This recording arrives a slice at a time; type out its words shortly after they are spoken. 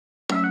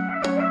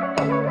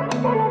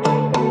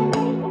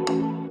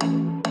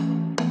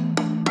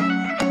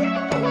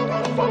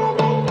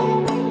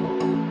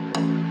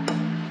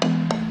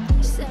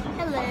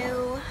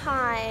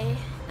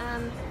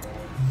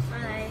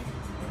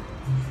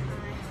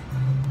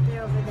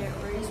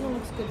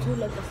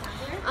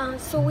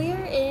So we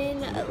are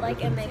in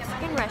like a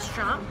Mexican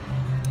restaurant.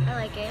 I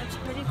like it. It's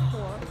pretty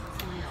cool.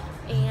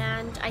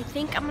 And I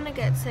think I'm gonna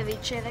get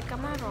ceviche de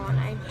camarón.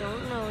 I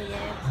don't know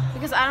yet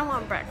because I don't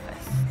want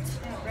breakfast.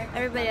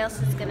 Everybody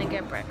else is gonna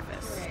get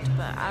breakfast,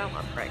 but I don't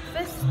want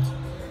breakfast.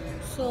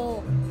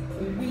 So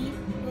we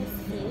will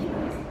see.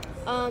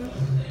 And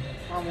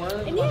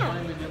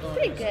yeah,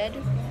 pretty good.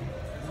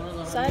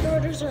 Side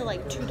orders are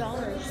like $2.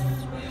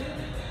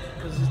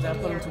 Because his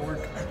dad put him to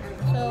work.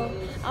 So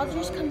I'll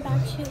just come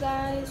back to you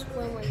guys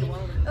when we're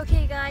done.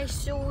 Okay guys,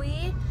 so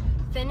we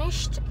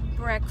finished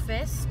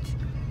breakfast.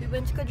 We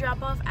went to go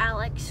drop off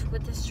Alex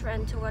with his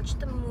friend to watch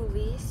the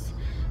movies.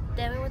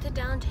 Then we went to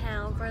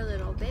downtown for a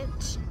little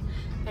bit.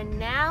 And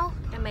now,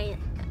 and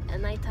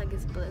my tug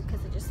is blue because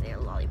I just ate a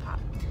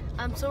lollipop.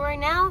 So right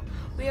now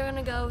we are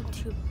gonna go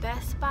to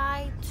Best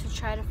Buy to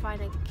try to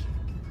find a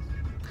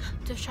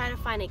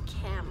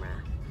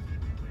camera.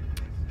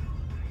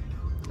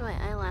 My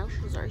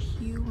eyelashes are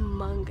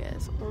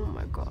humongous. Oh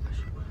my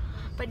gosh.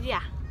 But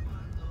yeah,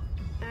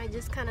 I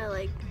just kind of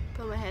like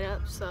put my head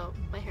up, so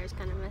my hair is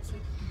kind of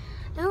messy.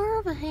 Now we're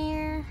over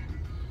here.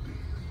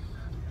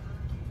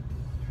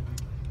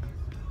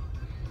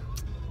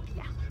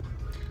 Yeah.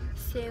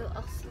 So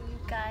I'll see you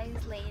guys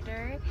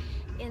later.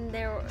 And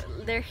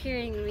they're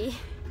hearing me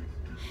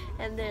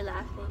and they're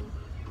laughing.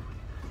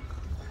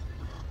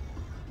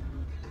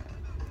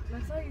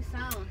 That's how you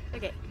sound.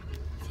 Okay.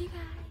 See you guys.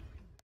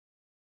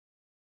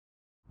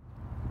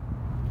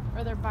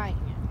 Or they're buying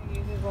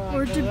it.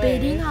 We're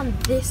debating on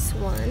this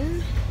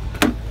one,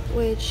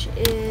 which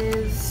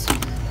is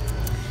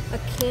a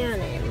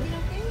Canon.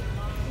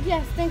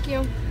 Yes, thank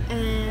you.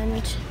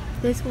 And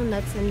this one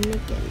that's a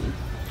Nikon.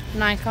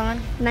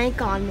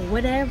 Nikon.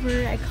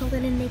 Whatever. I call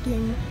it a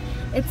Nikon.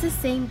 It's the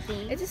same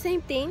thing. It's the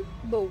same thing,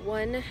 but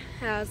one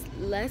has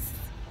less,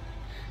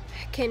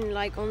 can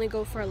like only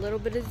go for a little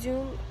bit of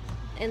zoom,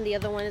 and the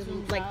other one is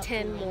like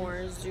 10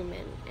 more zoom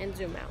in and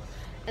zoom out.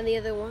 And the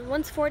other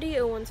one's 40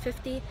 or one's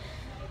 50.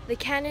 The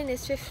Canon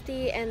is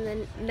 50 and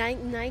the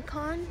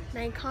Nikon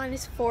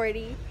is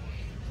 40.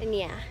 And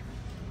yeah,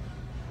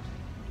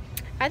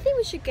 I think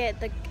we should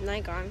get the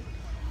Nikon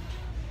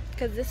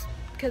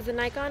because the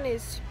Nikon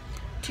is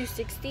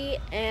 260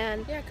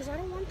 and yeah, because I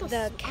don't want those.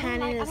 The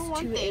Canon is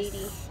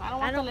 280. I don't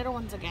want the little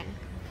ones again.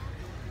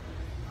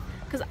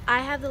 Because I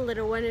have the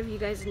little one, if you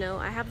guys know.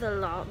 I have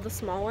the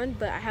small one,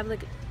 but I have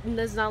like,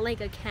 there's not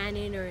like a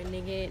Canon or a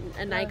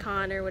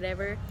Nikon or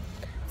whatever.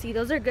 See,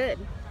 those are good.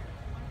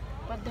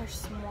 But they're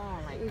small.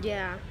 Like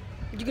yeah,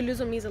 you can lose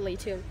them easily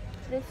too.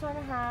 This one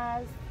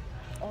has.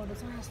 Oh,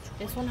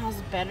 this one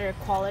has better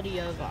quality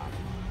of.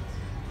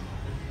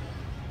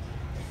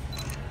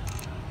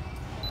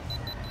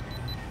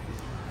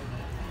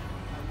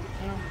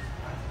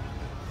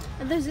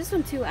 And there's this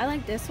one too. I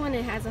like this one.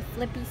 It has a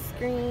flippy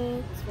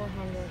screen. It's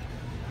 400.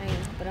 I know,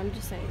 but I'm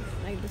just saying,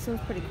 like this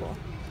one's pretty cool.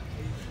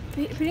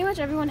 Pretty much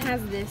everyone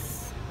has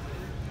this.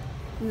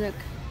 Look.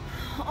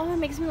 Oh, it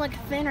makes me look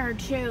thinner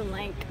too.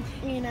 Like,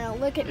 you know,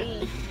 look at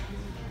me.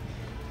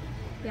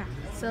 Yeah.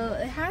 So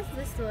it has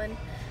this one,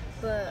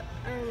 but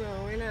I don't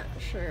know. We're not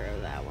sure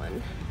of that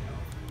one.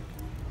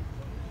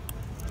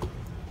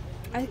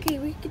 Okay,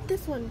 we get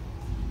this one.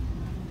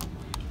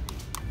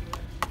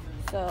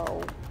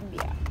 So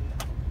yeah.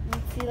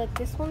 Let's see, like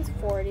this one's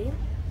 40. Yeah,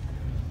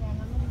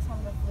 none of these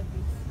have the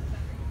flippies.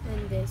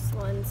 And this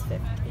one's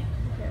 50.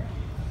 Here.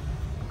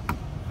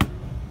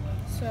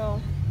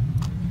 So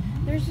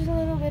there's just a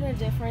little bit of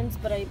difference,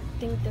 but I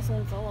think this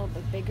one's a little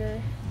bit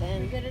bigger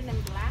than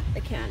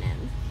the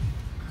Canon.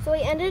 So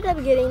we ended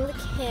up getting the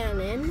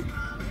Canon.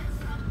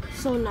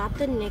 So not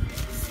the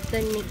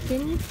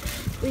Nikon.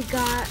 We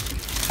got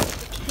a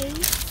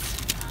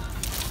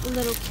case, a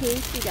little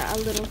case. We got a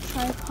little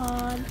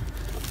tripod.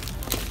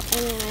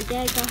 And then my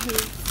dad got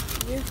his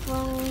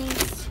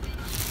earphones.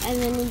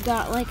 And then we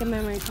got like a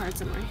memory card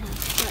somewhere here.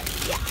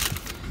 But yeah.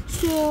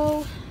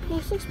 So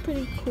this looks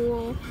pretty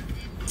cool.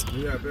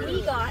 Yeah,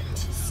 we got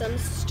some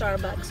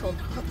Starbucks. Hold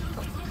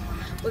on.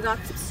 We got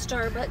some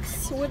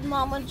Starbucks. What,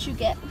 Mom, what did you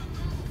get?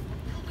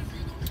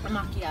 A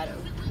macchiato.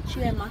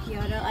 She got a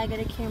macchiato. I got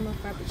a caramel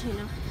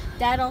frappuccino.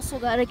 Dad also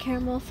got a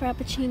caramel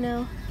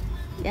frappuccino.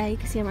 Yeah, you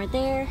can see him right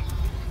there.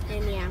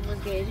 And yeah, we're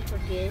good. We're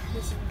good.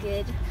 This is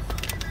good.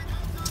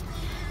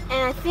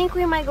 And I think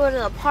we might go to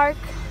the park.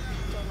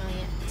 Don't know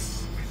yet.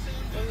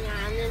 And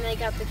yeah, and then I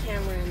got the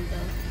camera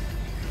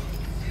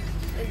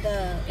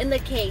in the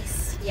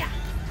case. Yeah.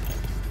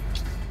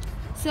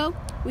 So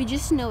we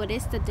just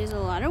noticed that there's a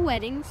lot of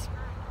weddings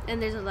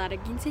and there's a lot of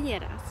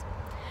quinceañeras.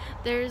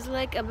 There's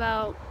like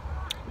about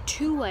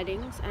 2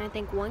 weddings and I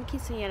think 1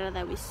 quinceañera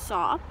that we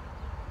saw.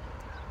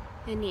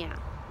 And yeah,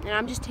 and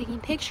I'm just taking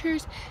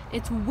pictures.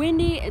 It's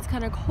windy, it's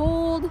kind of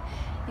cold.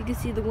 You can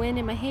see the wind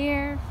in my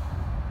hair.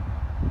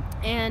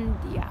 And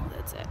yeah,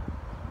 that's it.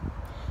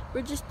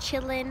 We're just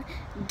chilling.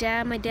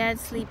 My dad's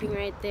sleeping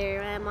right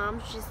there. My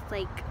mom's just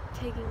like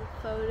taking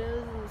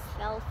photos and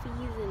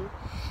selfies and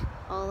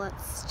all that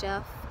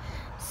stuff.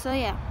 So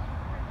yeah.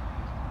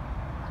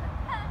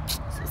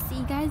 So see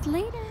you guys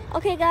later.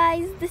 Okay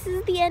guys, this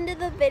is the end of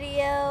the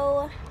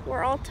video.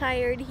 We're all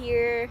tired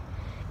here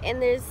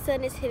and the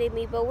sun is hitting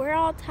me, but we're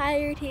all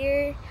tired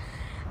here.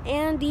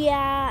 And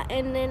yeah,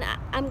 and then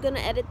I'm gonna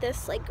edit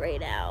this like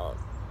right out.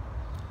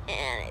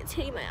 And it's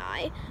hitting my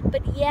eye.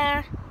 But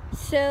yeah,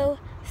 so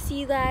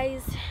see you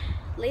guys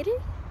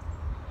later.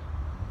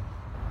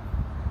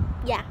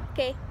 Yeah,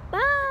 okay,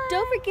 bye.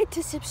 Don't forget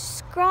to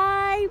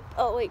subscribe.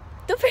 Oh wait,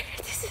 don't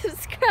forget to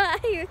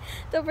subscribe.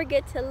 Don't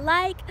forget to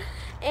like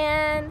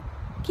and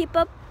keep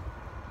up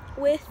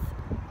with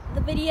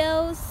the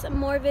videos,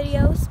 more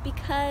videos,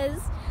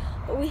 because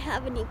we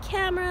have a new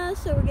camera,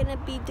 so we're gonna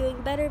be doing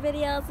better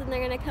videos and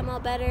they're gonna come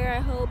out better. I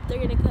hope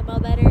they're gonna come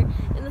out better.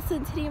 And this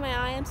is hitting my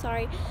eye, I'm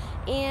sorry.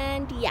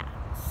 And yeah,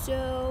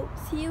 so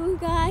see you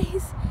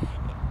guys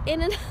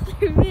in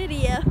another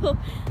video.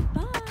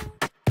 Bye.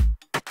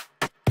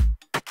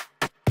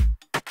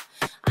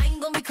 I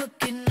ain't gonna be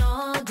cooking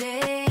all